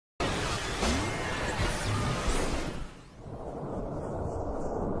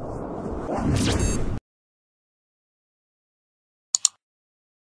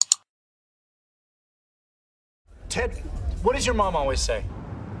Ted, what does your mom always say?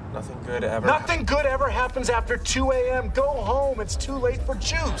 Nothing good ever. Nothing good ever happens after 2 a.m. Go home. It's too late for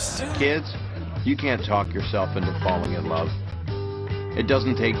juice. Kids, you can't talk yourself into falling in love. It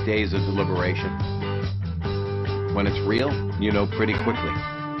doesn't take days of deliberation. When it's real, you know pretty quickly,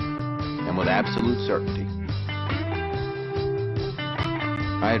 and with absolute certainty.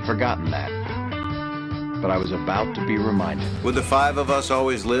 I had forgotten that, but I was about to be reminded. Would the 5 of us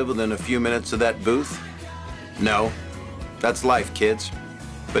always live within a few minutes of that booth? No. That's life, kids.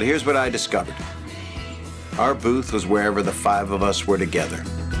 But here's what I discovered. Our booth was wherever the 5 of us were together.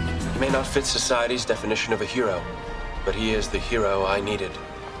 He may not fit society's definition of a hero, but he is the hero I needed.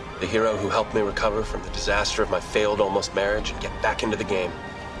 The hero who helped me recover from the disaster of my failed almost marriage and get back into the game.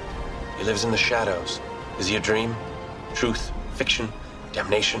 He lives in the shadows. Is he a dream? Truth? Fiction?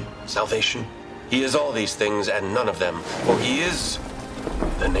 Damnation? Salvation? He is all these things and none of them, for he is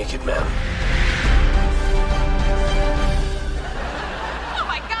the naked man.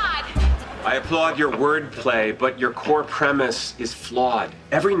 I applaud your wordplay, but your core premise is flawed.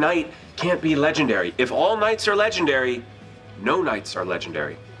 Every night can't be legendary. If all nights are legendary, no nights are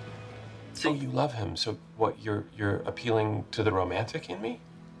legendary. So you love him, so what, you're appealing to the romantic in me?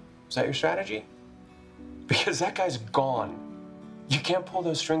 Is that your strategy? Because that guy's gone. You can't pull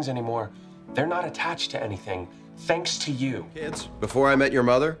those strings anymore. They're not attached to anything, thanks to you. Kids, before I met your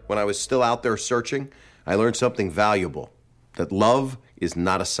mother, when I was still out there searching, I learned something valuable. That love is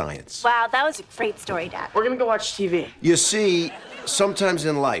not a science. Wow, that was a great story, Dad. We're gonna go watch TV. You see, sometimes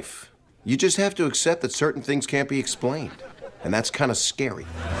in life, you just have to accept that certain things can't be explained. And that's kind of scary.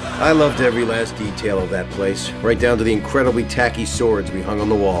 I loved every last detail of that place, right down to the incredibly tacky swords we hung on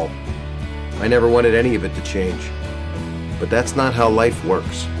the wall. I never wanted any of it to change. But that's not how life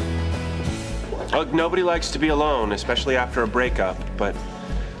works. Look, nobody likes to be alone, especially after a breakup, but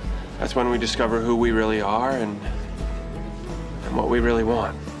that's when we discover who we really are and what we really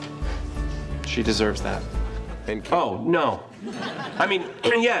want. She deserves that. Oh, no. I mean,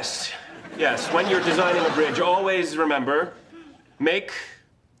 yes, when you're designing a bridge, always remember, make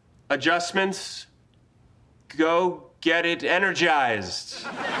adjustments, go get it energized.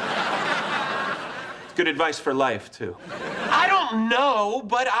 Good advice for life, too. I don't know,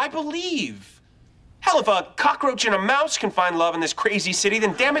 but I believe. Hell, if a cockroach and a mouse can find love in this crazy city,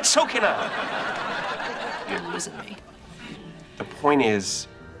 then damn it, so can I. You're losing me. The point is,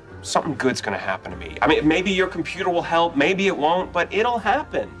 something good's gonna happen to me. I mean, maybe your computer will help, maybe it won't, but it'll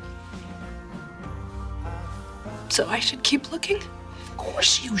happen. So I should keep looking? Of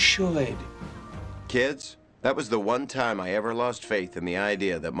course you should. Kids, that was the one time I ever lost faith in the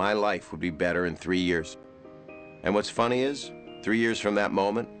idea that my life would be better in 3 years. And what's funny is, 3 years from that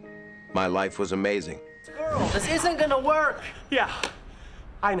moment, my life was amazing. Girl, this isn't gonna work. Yeah,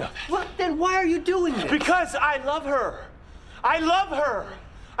 I know that. Well, then why are you doing this? Because I love her. I love her.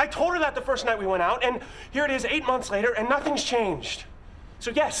 I told her that the first night we went out, and here it is 8 months later, and nothing's changed. So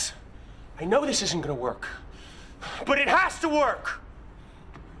yes, I know this isn't gonna work, but it has to work.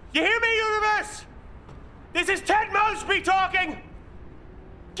 You hear me, universe? This is Ted Mosby talking.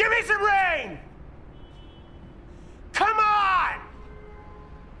 Give me some rain. Come on.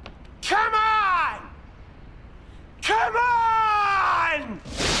 Come on. Come on.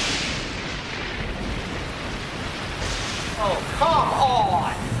 Oh, come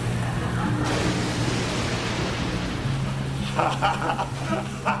on!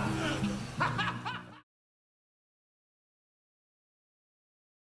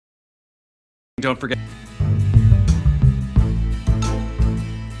 Don't forget.